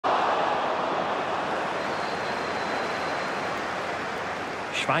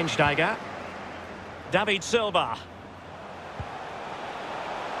Schweinsteiger. David Silva.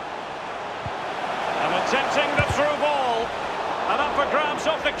 And attempting the through ball. And up for grabs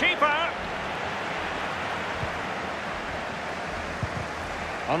off the keeper.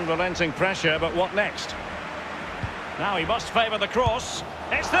 Unrelenting pressure, but what next? Now he must favour the cross.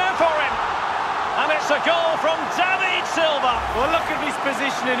 It's there for him. And it's a goal from David Silva. Well, look at his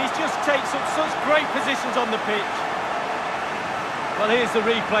positioning. He just takes up such great positions on the pitch. Well, here's the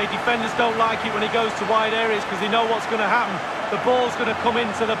replay. Defenders don't like it when he goes to wide areas because they know what's going to happen. The ball's going to come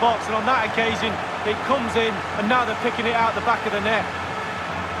into the box, and on that occasion, it comes in, and now they're picking it out the back of the net.